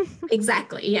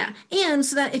 Exactly. Yeah. And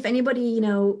so that if anybody,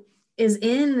 is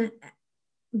in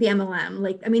the MLM,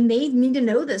 like, I mean, they need to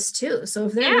know this too. So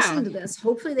if they're listening to this,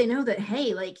 hopefully they know that,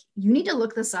 hey, like, you need to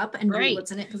look this up and read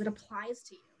what's in it, because it applies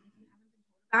to you. If you haven't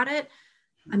been told about it,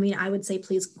 I mean, I would say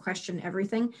please question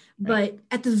everything, but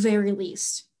at the very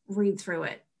least, read through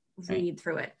it.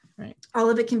 Right. All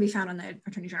of it can be found on the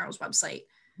Attorney General's website.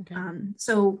 Okay.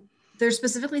 So there's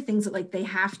specifically things that like they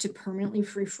have to permanently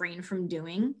refrain from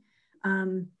doing,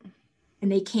 and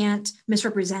they can't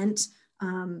misrepresent,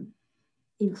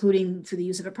 including through the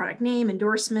use of a product name,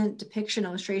 endorsement, depiction,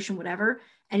 illustration, whatever,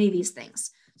 any of these things.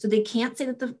 So they can't say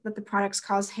that the products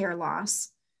cause hair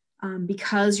loss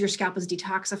because your scalp is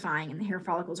detoxifying and the hair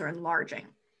follicles are enlarging.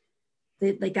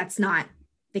 They can't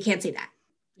say that.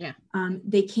 Yeah.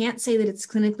 They can't say that it's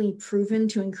clinically proven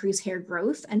to increase hair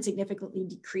growth and significantly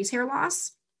decrease hair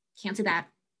loss. Can't say that.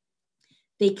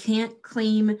 They can't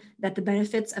claim that the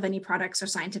benefits of any products are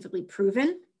scientifically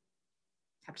proven.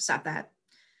 Have to stop that.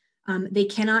 They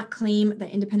cannot claim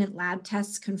that independent lab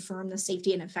tests confirm the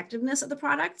safety and effectiveness of the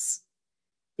products.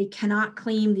 They cannot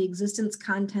claim the existence,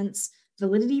 contents,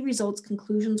 validity, results,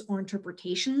 conclusions, or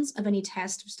interpretations of any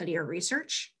test, study, or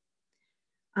research.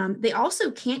 They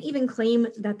also can't even claim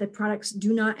that the products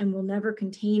do not and will never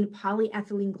contain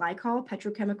polyethylene glycol,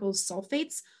 petrochemicals,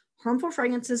 sulfates, harmful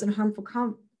fragrances, and harmful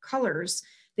colors.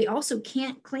 They also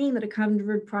can't claim that a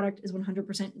covered product is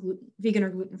 100% vegan or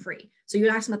gluten-free. So you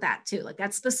asked about that too. Like,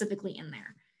 that's specifically in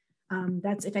there.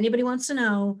 That's, if anybody wants to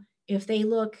know, if they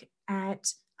look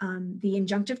at the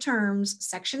injunctive terms,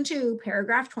 section 2,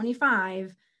 paragraph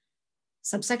 25,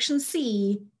 subsection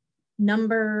C,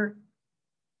 number,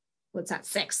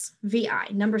 6, VI,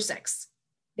 number 6.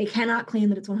 They cannot claim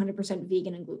that it's 100%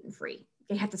 vegan and gluten-free.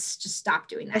 They have to just stop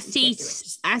doing that.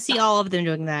 I see all of them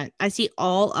doing that.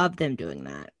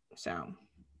 So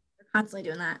they're constantly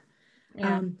doing that.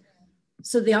 Yeah.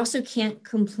 So they also can't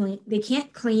claim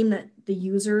that the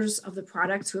users of the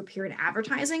products who appear in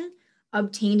advertising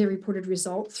obtained a reported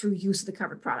result through use of the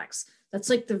covered products. That's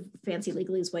like the fancy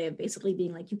legalese way of basically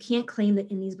being like, you can't claim that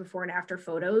in these before and after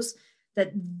photos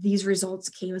that these results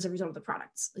came as a result of the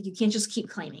products. Like, you can't just keep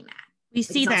claiming that. We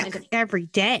see that every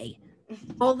day.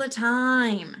 All the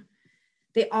time.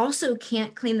 They also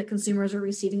can't claim that consumers are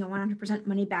receiving a 100%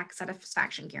 money back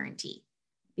satisfaction guarantee,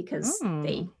 because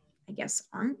they, I guess,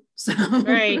 aren't. So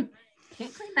right.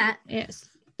 Can't claim that. Yes.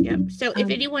 Yep. So if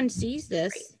anyone sees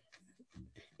this,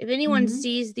 if anyone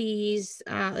sees these,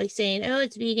 like saying, oh,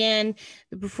 it's vegan,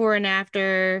 the before and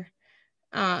after,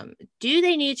 do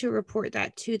they need to report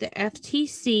that to the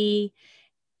FTC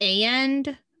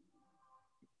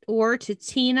or to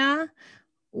Tina,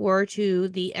 or to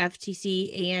the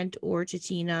FTC and or to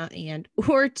Tina and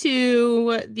or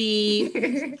to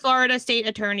the Florida State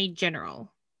Attorney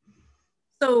General.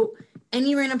 So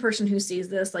any random person who sees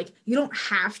this, like, you don't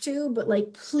have to, but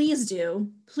like, please do.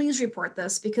 Please report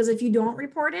this, because if you don't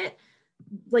report it,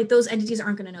 like, those entities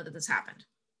aren't going to know that this happened.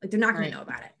 Like, they're not going to know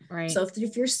about it. Right. So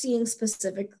if you're seeing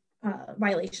specific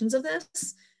violations of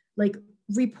this, like,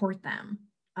 report them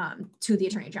to the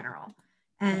Attorney General.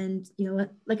 And, you know,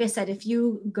 like I said, if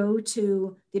you go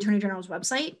to the Attorney General's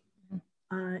website,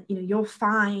 you know, you'll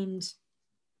find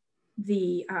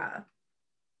the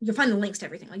links to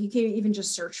everything. Like, you can even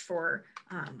just search for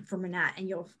Monat, and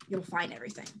you'll find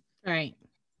everything. Right.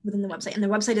 Within the website. And the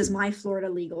website is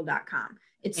myfloridalegal.com.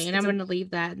 And I'm going to leave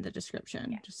that in the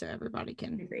description, just so everybody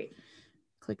can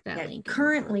click that link.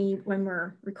 Currently, when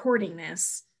we're recording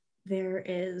this, there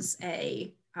is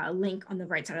a link on the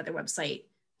right side of their website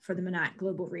for the Monat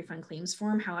Global Refund Claims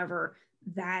Form. However,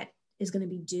 that is going to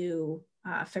be due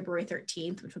February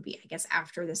 13th, which will be, I guess,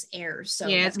 after this airs. So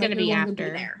yeah, it's going to be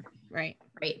after. There. Right.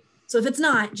 So if it's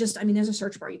not, just, I mean, there's a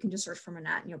search bar. You can just search for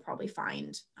Monat, and you'll probably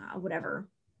find whatever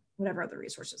other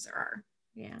resources there are.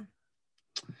 Yeah.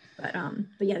 But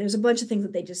yeah, there's a bunch of things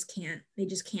that they just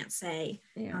can't say.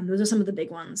 Yeah. Those are some of the big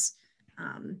ones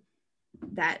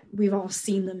that we've all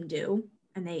seen them do,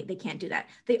 and they can't do that.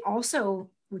 They also,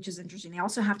 which is interesting, they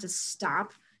also have to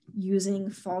stop using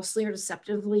falsely or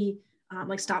deceptively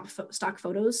like stock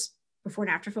photos, before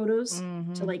and after photos,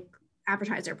 to like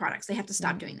advertise their products. They have to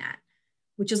stop doing that,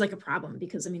 which is like a problem,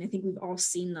 because I mean, I think we've all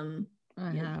seen them.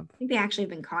 I think they actually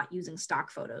have been caught using stock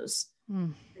photos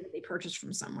that they purchased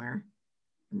from somewhere.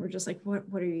 And we're just like, what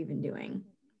are you even doing?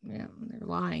 Yeah, they're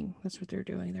lying. That's what they're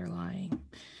doing. They're lying.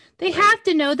 They have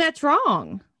to know that's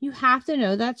wrong. You have to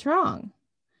know that's wrong.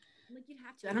 Like, you'd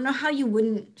have to. I don't know how you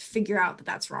wouldn't figure out that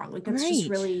that's wrong. Like, that's just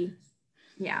really,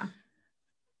 yeah.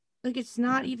 Like, it's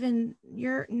not even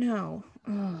no.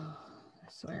 Oh, I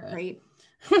swear. Right.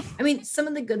 I mean, some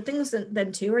of the good things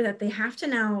then too are that they have to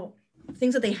now,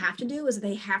 things that they have to do is that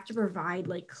they have to provide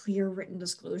like clear written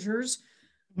disclosures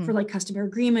for like customer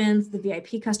agreements, the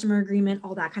VIP customer agreement,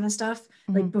 all that kind of stuff,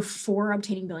 like before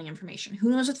obtaining billing information. Who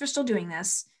knows if they're still doing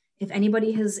this? If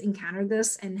anybody has encountered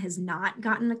this and has not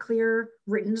gotten a clear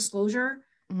written disclosure,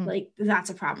 like, that's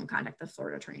a problem. Contact the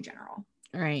Florida Attorney General.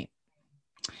 Right.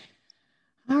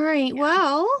 All right. Yeah.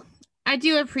 Well, I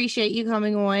do appreciate you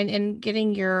coming on and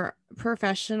giving your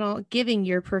professional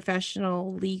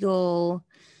legal,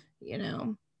 you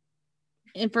know,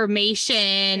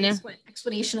 information,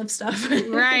 explanation of stuff.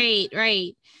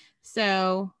 right.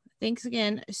 So thanks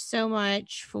again so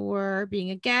much for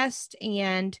being a guest,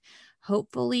 and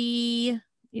hopefully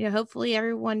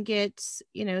everyone gets,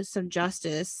 some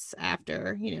justice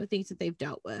after, things that they've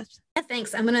dealt with. Yeah,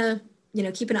 thanks. I'm gonna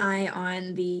keep an eye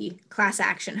on the class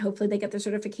action. Hopefully they get their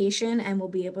certification, and we'll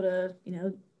be able to, I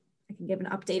can give an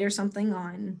update or something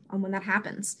on when that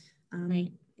happens.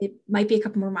 Right. It might be a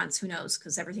couple more months, who knows,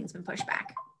 because everything's been pushed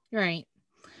back. Right.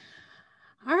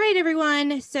 All right,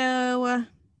 everyone. So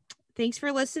thanks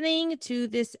for listening to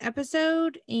this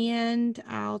episode, and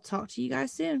I'll talk to you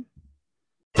guys soon.